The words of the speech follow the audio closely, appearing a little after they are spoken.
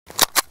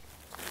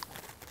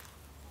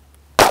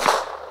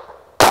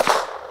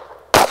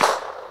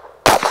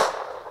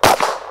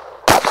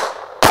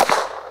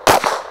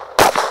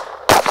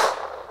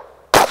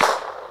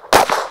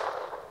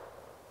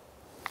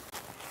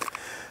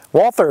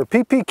Walther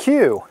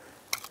PPQ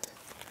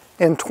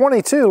in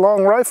 22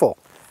 long rifle.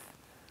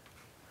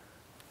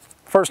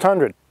 First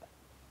 100.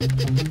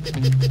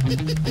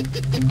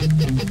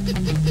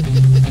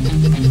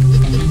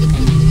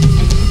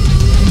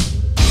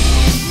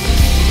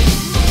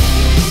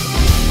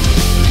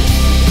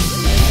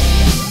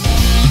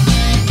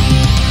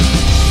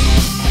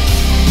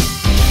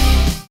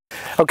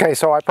 Okay,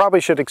 so I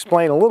probably should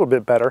explain a little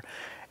bit better.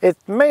 It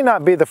may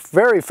not be the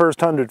very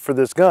first 100 for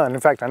this gun. In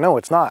fact, I know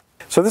it's not.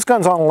 So this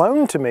gun's on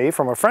loan to me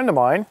from a friend of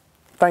mine.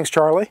 Thanks,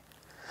 Charlie.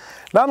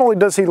 Not only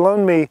does he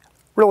loan me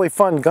really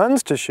fun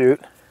guns to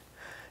shoot,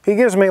 he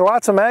gives me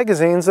lots of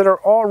magazines that are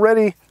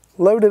already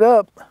loaded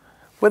up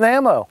with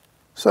ammo.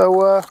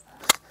 So,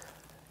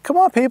 come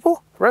on,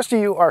 people. The rest of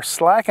you are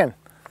slacking.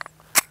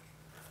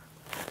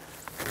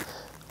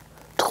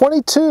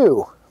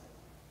 22.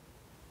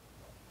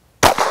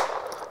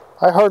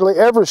 I hardly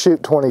ever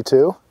shoot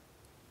 22.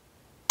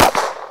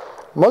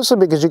 Mostly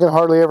because you can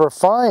hardly ever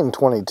find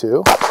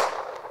 22.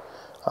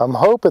 I'm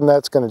hoping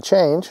that's going to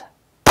change.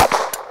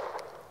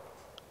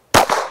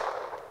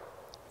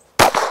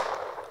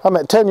 I'm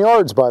at 10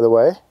 yards, by the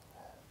way,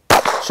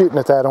 shooting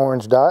at that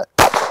orange dot.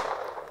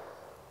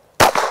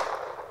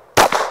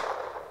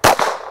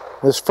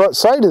 This front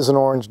sight is an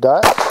orange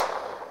dot.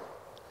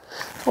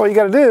 All you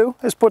got to do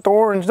is put the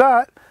orange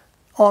dot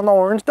on the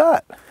orange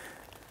dot.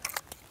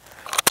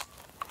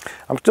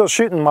 I'm still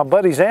shooting my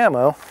buddy's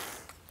ammo.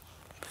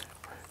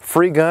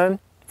 Free gun,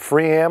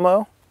 free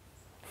ammo.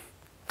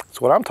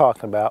 That's what I'm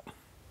talking about.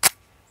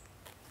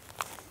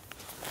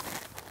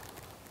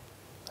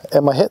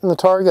 Am I hitting the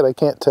target? I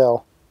can't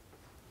tell.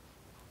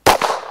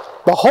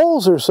 The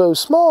holes are so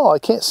small, I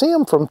can't see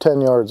them from 10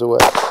 yards away.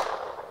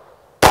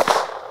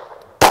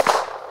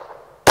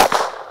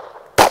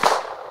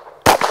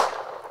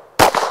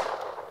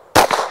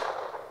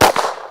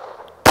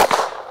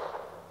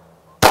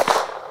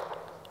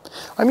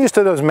 I'm used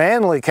to those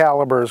Manly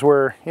calibers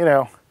where, you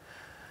know,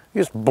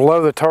 you just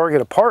blow the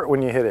target apart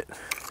when you hit it.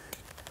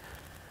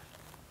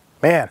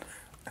 Man,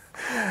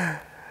 I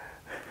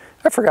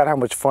forgot how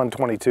much fun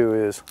 22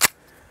 is.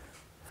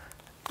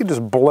 You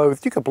could blow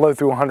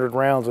through 100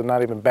 rounds and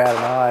not even bat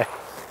an eye.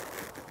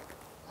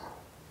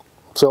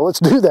 So let's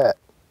do that.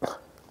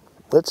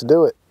 Let's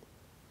do it.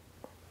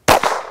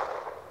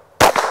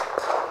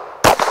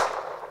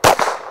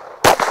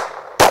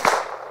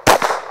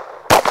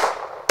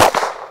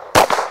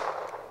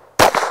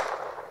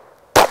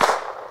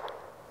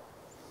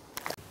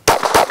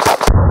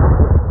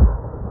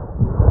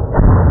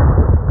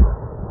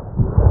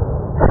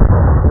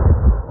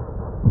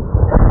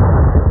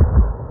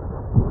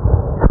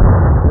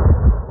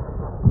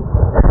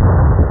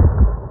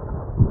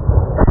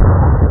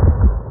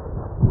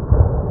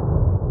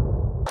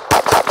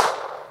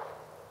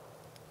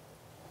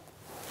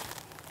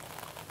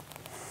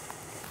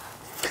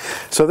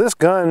 So this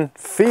gun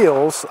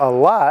feels a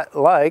lot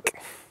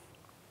like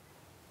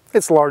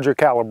its larger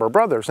caliber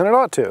brothers, and it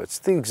ought to. It's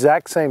the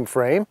exact same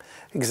frame,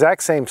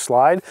 exact same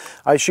slide.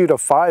 I shoot a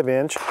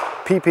 5-inch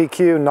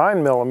PPQ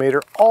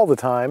 9mm all the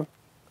time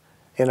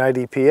in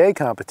IDPA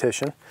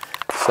competition.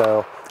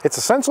 So it's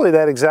essentially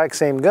that exact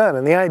same gun.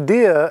 And the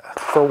idea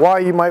for why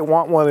you might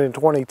want one in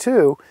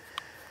 22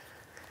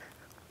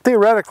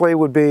 theoretically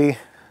would be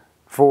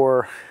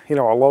for, you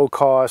know, a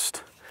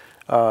low-cost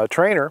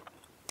trainer,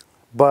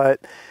 but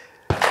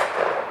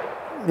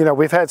you know,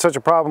 we've had such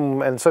a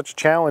problem and such a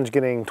challenge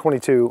getting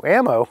 22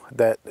 ammo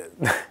that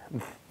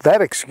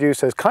that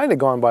excuse has kind of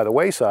gone by the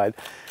wayside.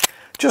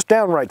 Just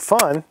downright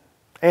fun,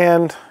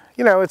 and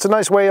you know, it's a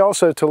nice way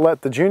also to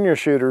let the junior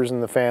shooters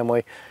in the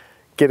family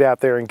get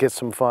out there and get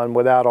some fun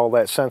without all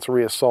that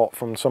sensory assault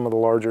from some of the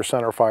larger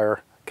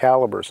centerfire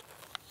calibers.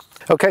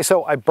 Okay,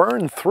 so I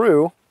burned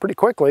through pretty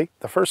quickly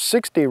the first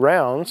 60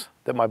 rounds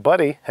that my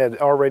buddy had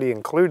already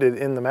included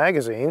in the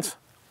magazines.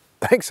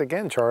 Thanks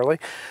again, Charlie.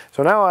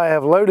 So now I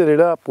have loaded it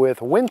up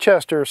with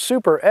Winchester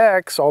Super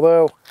X,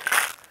 although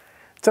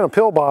it's in a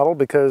pill bottle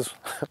because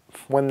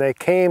when they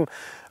came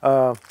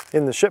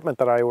in the shipment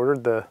that I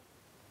ordered, the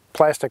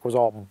plastic was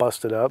all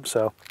busted up.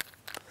 So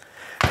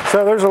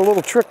there's a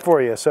little trick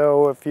for you.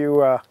 So if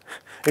your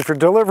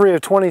delivery of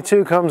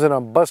 22 comes in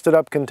a busted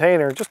up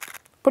container, just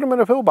put them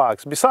in a pill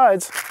box.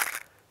 Besides,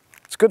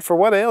 it's good for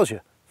what ails you.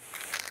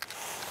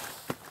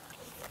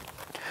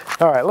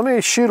 All right, let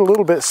me shoot a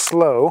little bit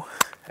slow.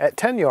 At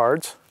 10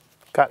 yards,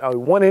 got a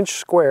 1-inch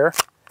square.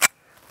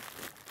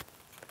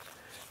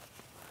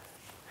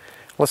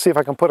 Let's see if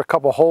I can put a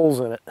couple holes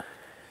in it.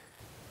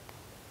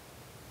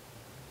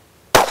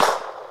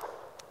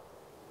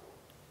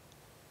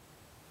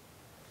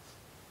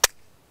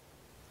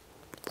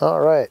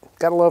 All right,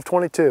 gotta love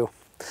 22.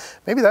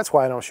 Maybe that's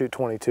why I don't shoot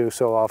 22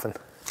 so often.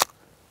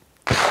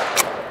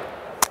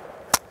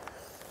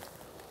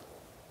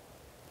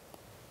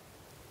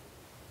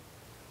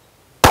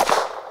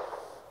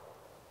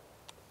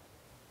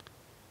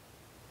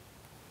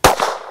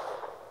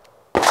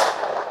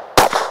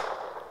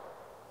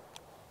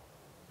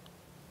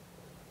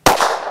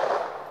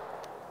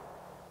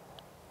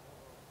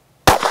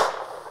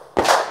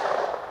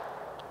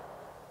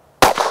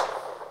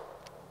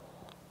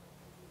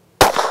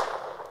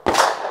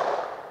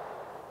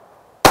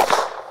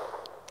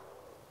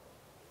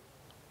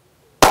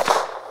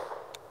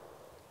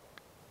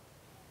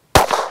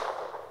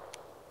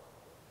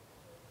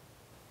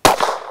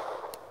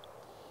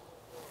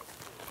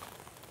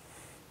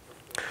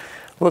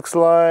 Looks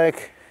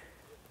like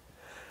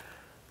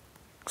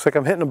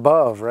I'm hitting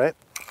above, right?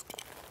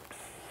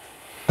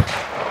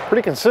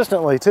 Pretty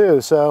consistently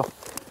too, so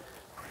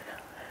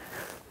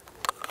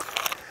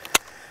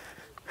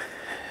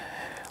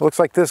looks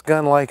like this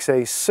gun likes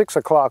a 6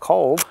 o'clock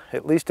hold,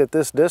 at least at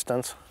this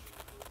distance.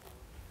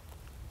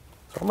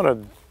 So I'm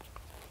gonna,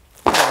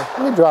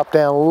 let me drop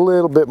down a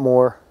little bit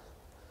more.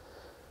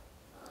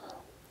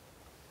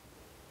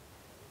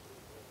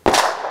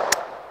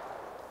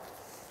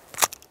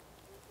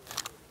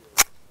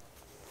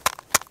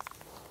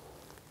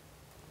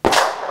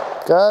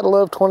 Gotta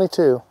love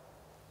 22.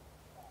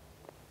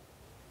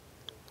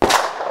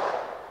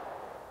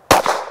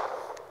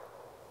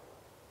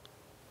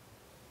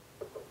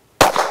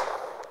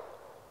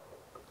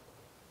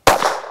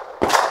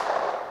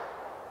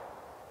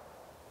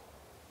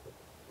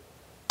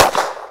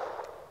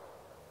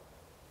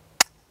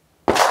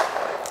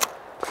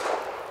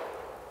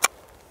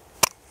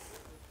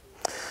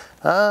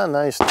 Ah,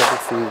 nice double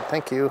feed,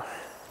 thank you.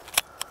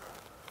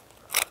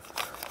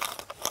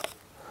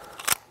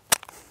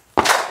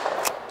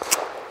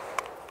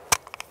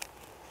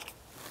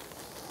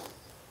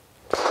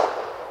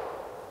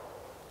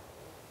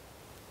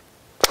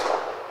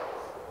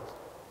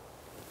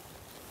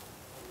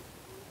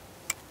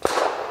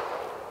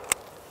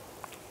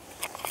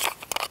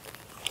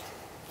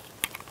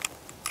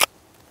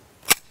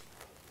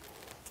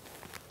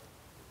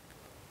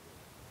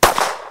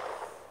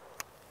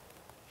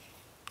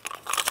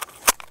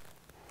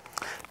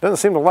 Doesn't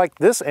seem to like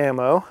this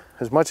ammo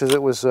as much as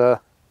it was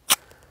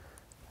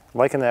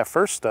liking that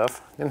first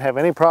stuff. Didn't have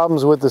any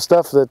problems with the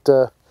stuff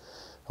that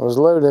was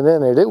loaded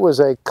in it. It was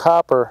a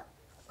copper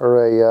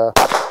or a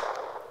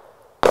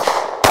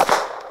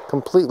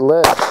complete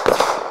lead.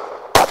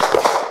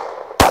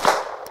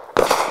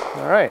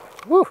 All right,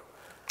 woo!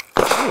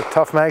 Ooh,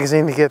 tough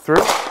magazine to get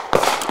through.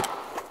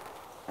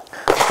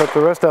 But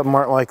the rest of them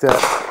aren't like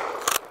that.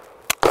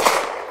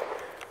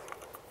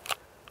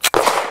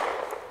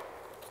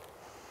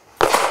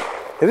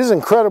 It is an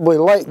incredibly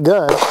light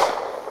gun.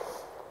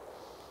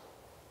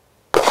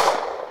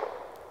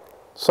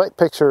 Sight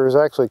picture is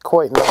actually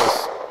quite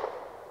nice.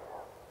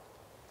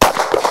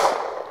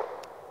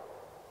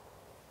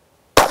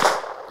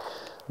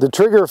 The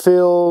trigger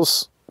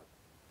feels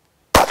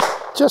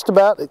just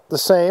about the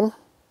same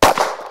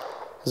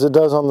as it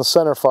does on the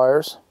center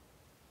fires.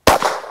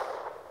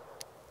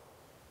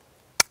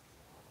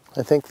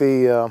 I think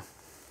the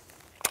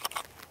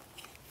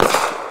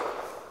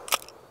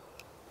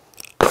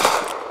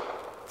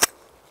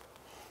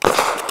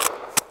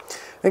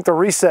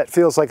reset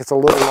feels like it's a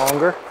little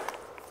longer.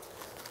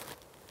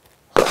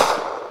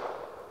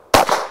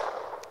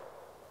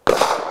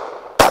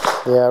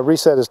 Yeah,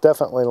 reset is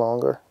definitely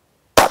longer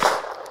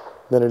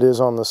than it is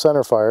on the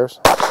center fires.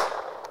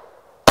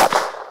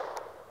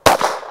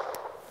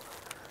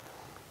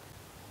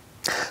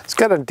 It's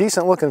got a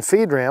decent looking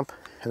feed ramp,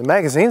 and the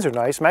magazines are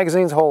nice.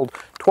 Magazines hold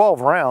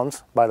 12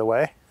 rounds, by the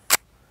way,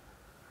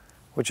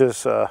 which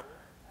is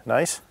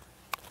nice.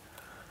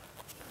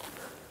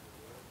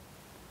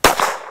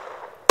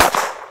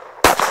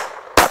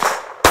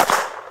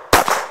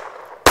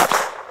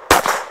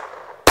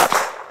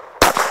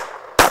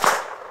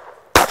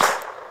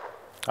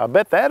 I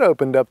bet that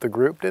opened up the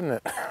group, didn't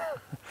it?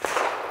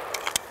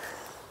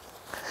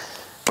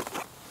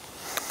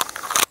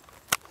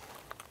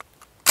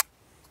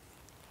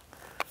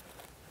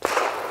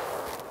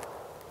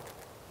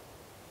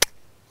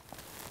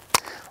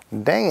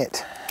 Dang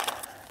it.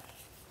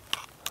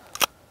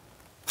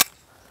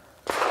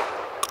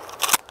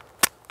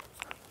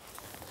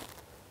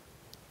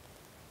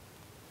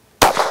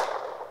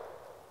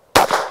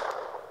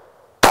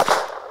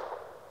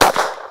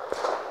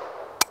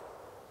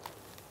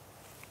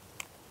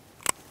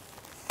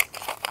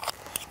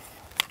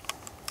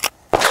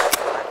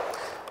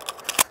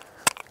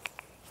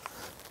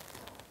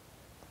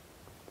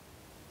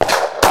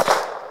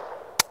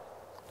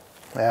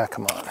 Yeah,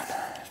 come on.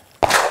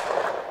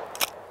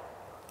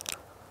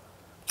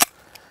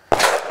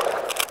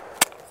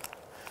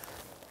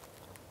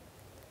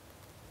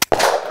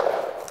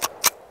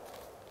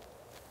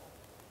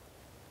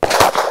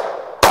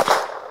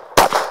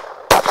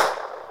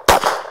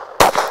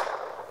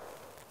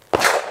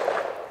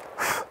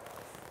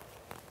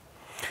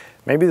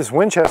 Maybe this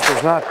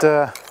Winchester's not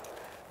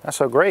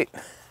so great.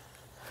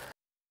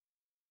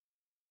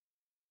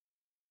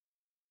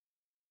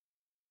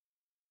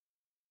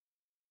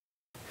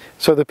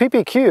 So the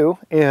PPQ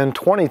in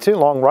 22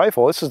 long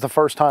rifle, this is the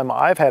first time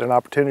I've had an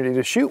opportunity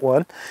to shoot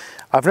one.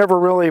 I've never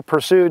really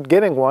pursued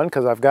getting one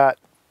because I've got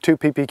 2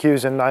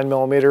 PPQs in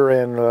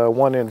 9mm and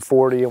one in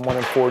 40 and one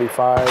in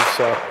 45.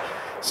 So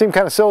it seemed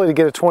kind of silly to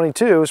get a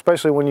 22,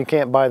 especially when you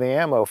can't buy the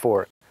ammo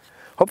for it.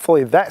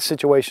 Hopefully that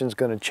situation's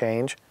going to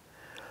change.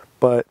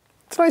 But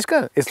it's a nice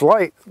gun. It's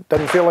light,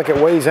 doesn't feel like it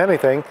weighs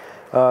anything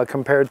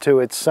compared to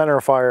its center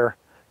fire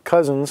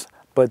cousins.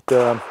 But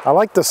I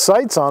like the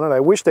sights on it. I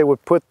wish they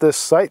would put this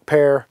sight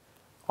pair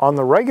on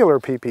the regular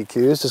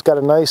PPQs. It's got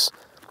a nice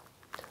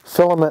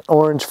filament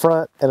orange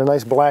front and a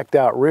nice blacked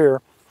out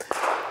rear.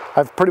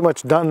 I've pretty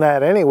much done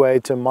that anyway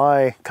to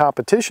my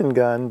competition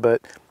gun,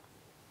 but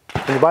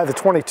when you buy the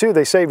 22,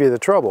 they save you the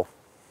trouble.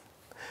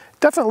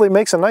 Definitely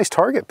makes a nice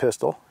target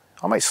pistol.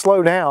 I might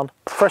slow down,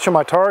 freshen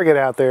my target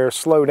out there,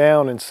 slow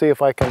down, and see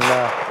if I can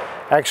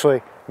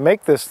actually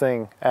make this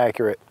thing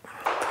accurate.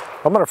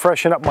 I'm going to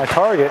freshen up my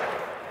target,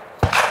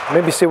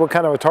 maybe see what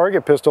kind of a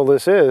target pistol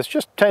this is.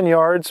 Just 10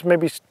 yards,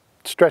 maybe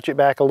stretch it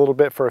back a little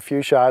bit for a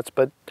few shots,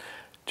 but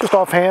just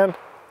offhand,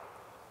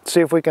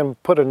 see if we can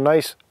put a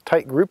nice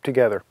tight group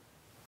together.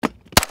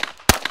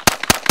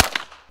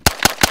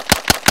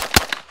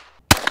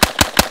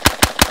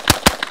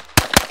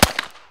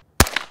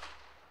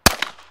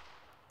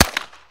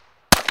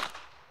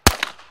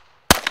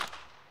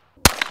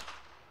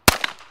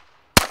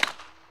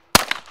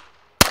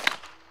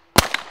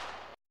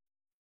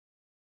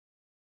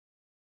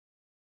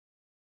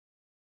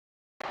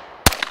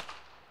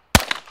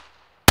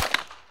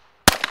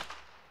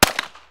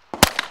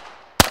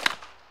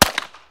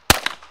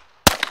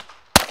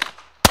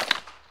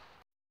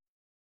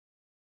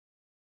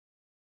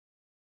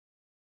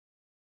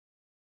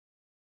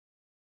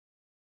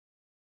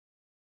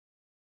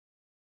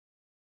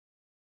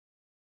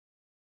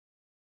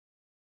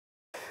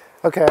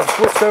 Okay, I've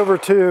switched over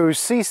to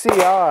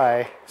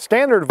CCI,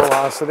 standard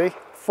velocity,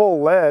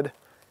 full lead.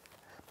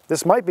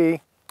 This might be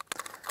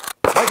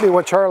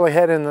what Charlie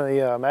had in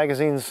the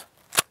magazines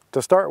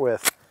to start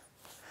with,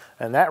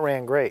 and that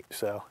ran great.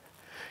 So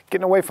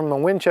getting away from the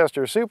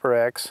Winchester Super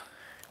X,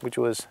 which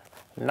was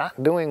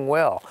not doing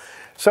well.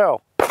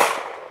 So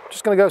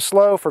just gonna go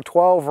slow for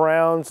 12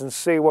 rounds and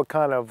see what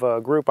kind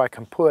of group I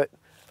can put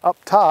up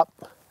top,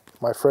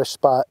 my fresh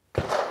spot.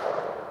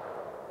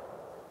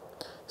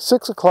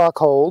 6 o'clock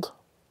hold.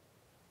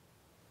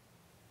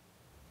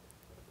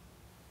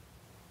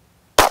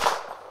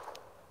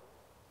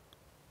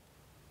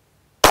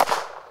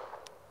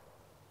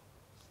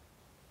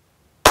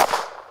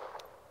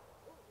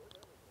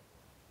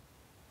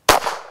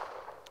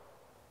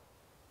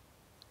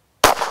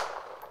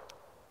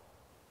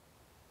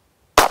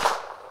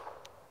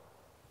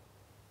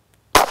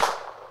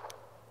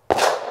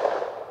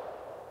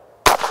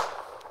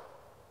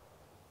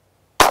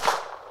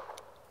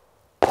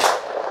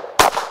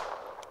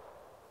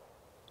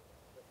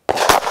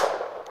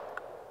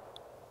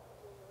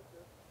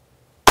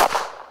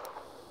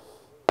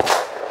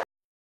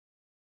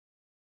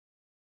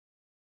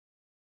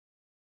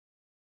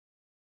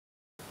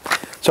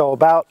 So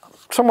about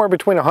somewhere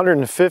between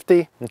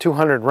 150 and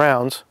 200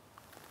 rounds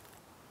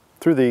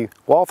through the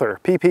Walther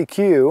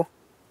PPQ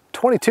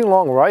 22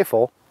 long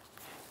rifle,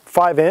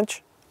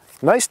 5-inch,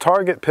 nice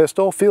target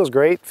pistol, feels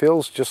great,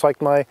 feels just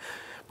like my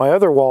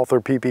other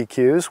Walther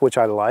PPQs, which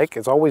I like.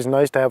 It's always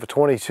nice to have a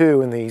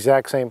 22 in the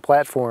exact same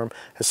platform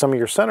as some of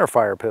your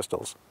centerfire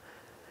pistols.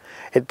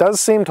 It does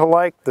seem to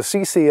like the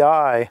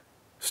CCI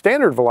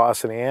standard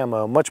velocity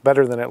ammo much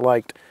better than it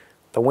liked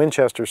the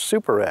Winchester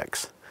Super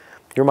X.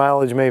 Your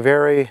mileage may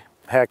vary.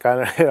 Heck,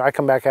 I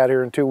come back out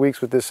here in 2 weeks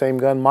with this same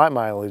gun, my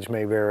mileage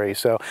may vary.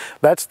 So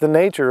that's the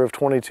nature of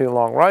 22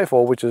 long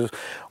rifle, which is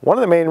one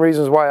of the main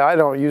reasons why I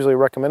don't usually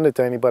recommend it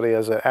to anybody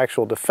as an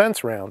actual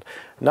defense round.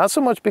 Not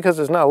so much because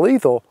it's not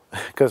lethal,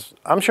 because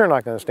I'm sure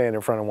not going to stand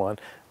in front of one,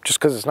 just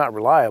because it's not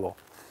reliable.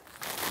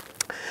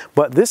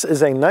 But this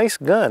is a nice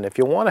gun. If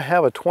you want to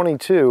have a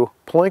 22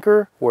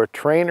 plinker or a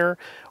trainer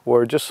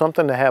or just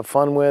something to have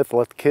fun with,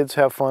 let the kids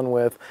have fun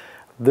with,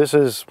 this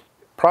is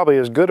probably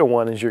as good a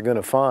one as you're going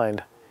to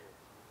find.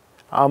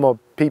 I'm a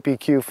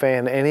PPQ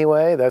fan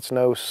anyway. That's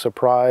no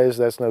surprise.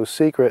 That's no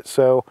secret.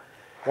 So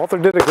Walther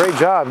did a great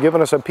job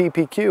giving us a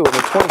PPQ and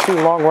a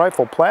 22 long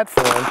rifle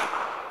platform.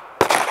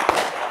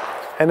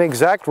 An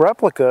exact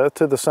replica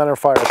to the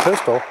centerfire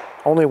pistol,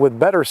 only with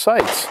better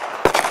sights.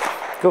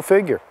 Go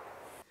figure.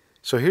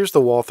 So here's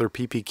the Walther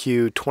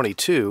PPQ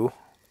 22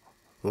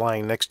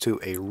 lying next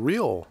to a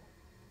real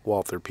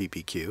Walther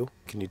PPQ.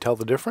 Can you tell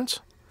the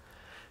difference?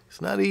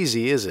 It's not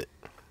easy, is it?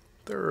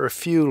 There are a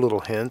few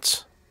little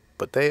hints,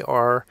 but they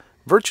are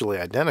virtually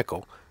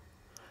identical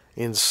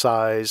in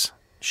size,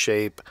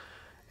 shape,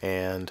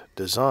 and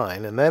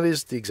design. And that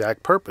is the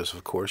exact purpose,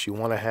 of course. You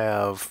want to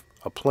have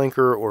a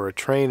plinker or a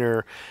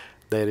trainer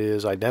that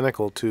is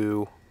identical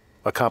to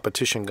a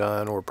competition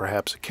gun or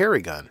perhaps a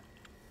carry gun.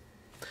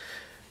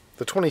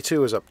 The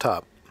 22 is up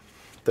top.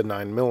 The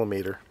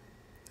 9mm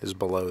is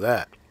below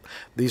that.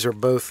 These are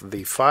both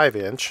the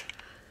 5-inch.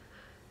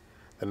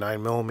 The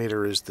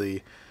 9mm is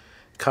the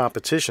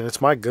competition.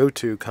 It's my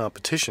go-to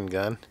competition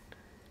gun.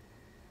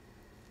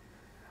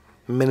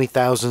 Many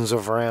thousands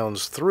of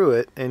rounds through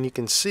it, and you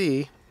can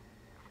see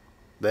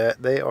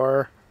that they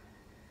are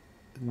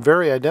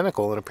very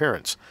identical in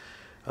appearance.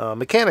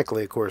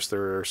 Mechanically, of course,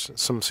 there are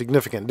some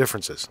significant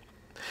differences.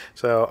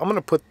 So I'm going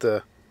to put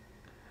the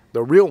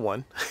real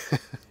one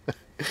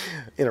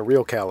in a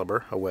real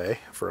caliber away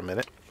for a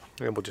minute,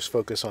 and we'll just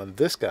focus on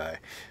this guy.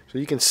 So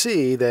you can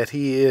see that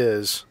he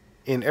is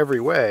in every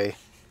way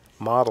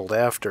modeled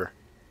after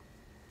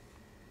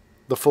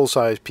the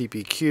full-size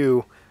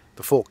PPQ,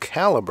 the full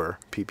caliber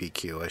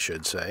PPQ, I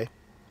should say,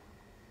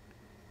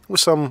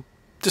 with some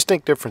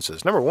distinct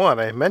differences. Number one,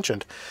 I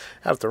mentioned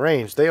out at the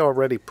range, they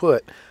already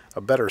put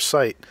a better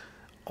sight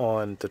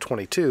on the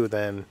 22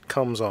 than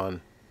comes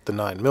on the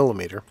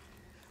 9mm.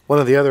 One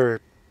of the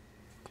other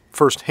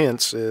first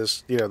hints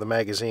is, you know, the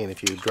magazine.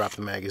 If you drop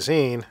the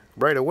magazine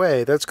right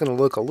away, that's going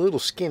to look a little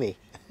skinny.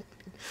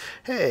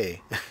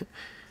 Hey,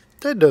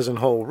 that doesn't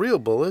hold real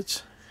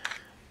bullets.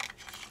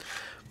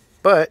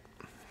 But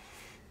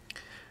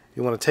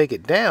you want to take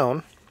it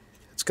down,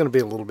 it's going to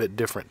be a little bit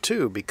different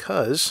too,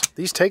 because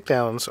these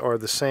takedowns are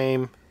the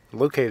same,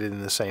 located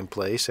in the same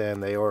place,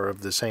 and they are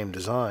of the same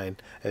design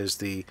as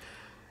the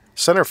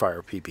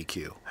centerfire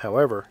PPQ.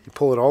 However, you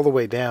pull it all the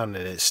way down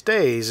and it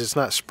stays. It's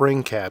not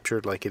spring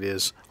captured like it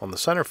is on the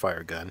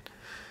centerfire gun.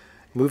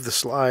 Move the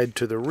slide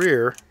to the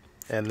rear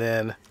and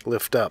then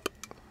lift up.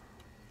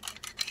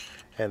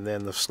 And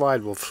then the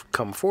slide will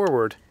come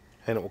forward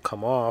and it will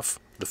come off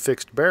the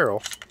fixed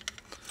barrel.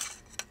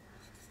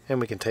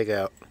 And we can take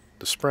out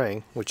the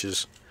spring, which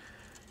is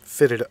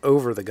fitted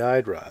over the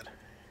guide rod.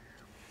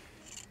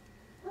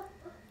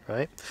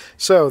 Right?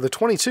 So the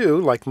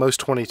 22, like most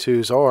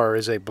 22s are,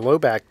 is a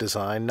blowback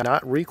design,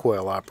 not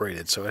recoil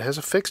operated. So it has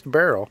a fixed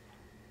barrel.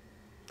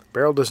 The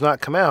barrel does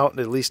not come out,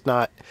 at least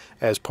not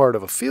as part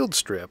of a field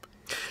strip.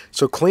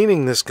 So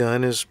cleaning this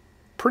gun is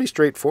pretty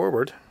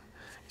straightforward.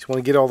 You want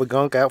to get all the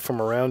gunk out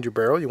from around your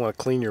barrel. You want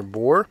to clean your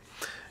bore.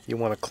 You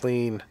want to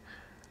clean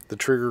the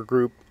trigger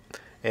group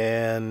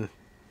and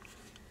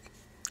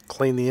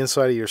clean the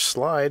inside of your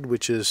slide,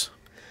 which is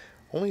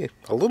only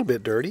a little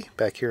bit dirty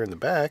back here in the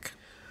back,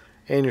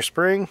 and your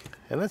spring,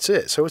 and that's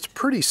it. So it's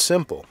pretty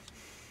simple.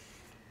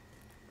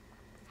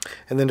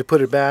 And then to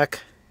put it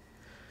back,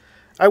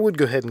 I would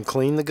go ahead and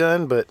clean the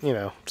gun, but you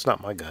know, it's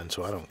not my gun,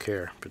 so I don't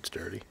care if it's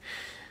dirty.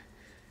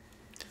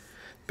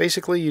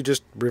 Basically, you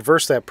just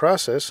reverse that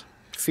process,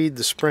 feed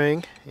the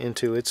spring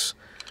into its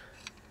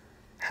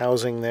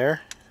housing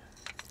there,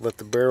 let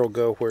the barrel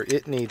go where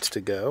it needs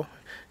to go,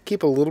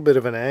 keep a little bit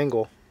of an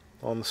angle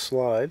on the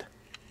slide,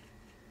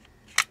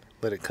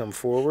 let it come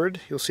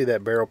forward. You'll see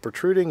that barrel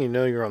protruding. You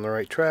know you're on the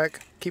right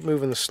track. Keep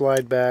moving the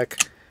slide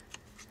back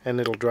and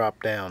it'll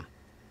drop down.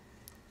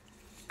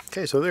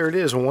 Okay, so there it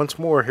is. And once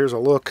more, here's a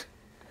look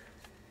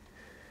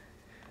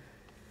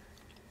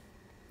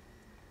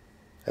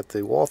at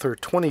the Walther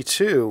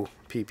 22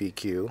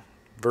 PPQ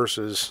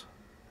versus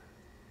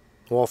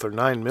Walther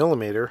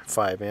 9mm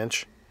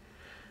 5-inch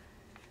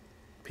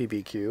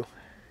PPQ.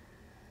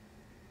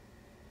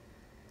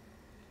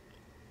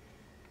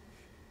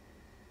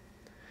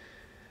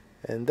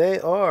 And they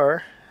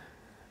are,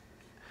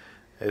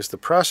 as the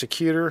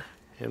prosecutor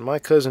and my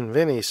cousin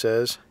Vinny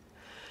says,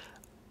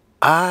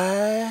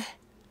 identical.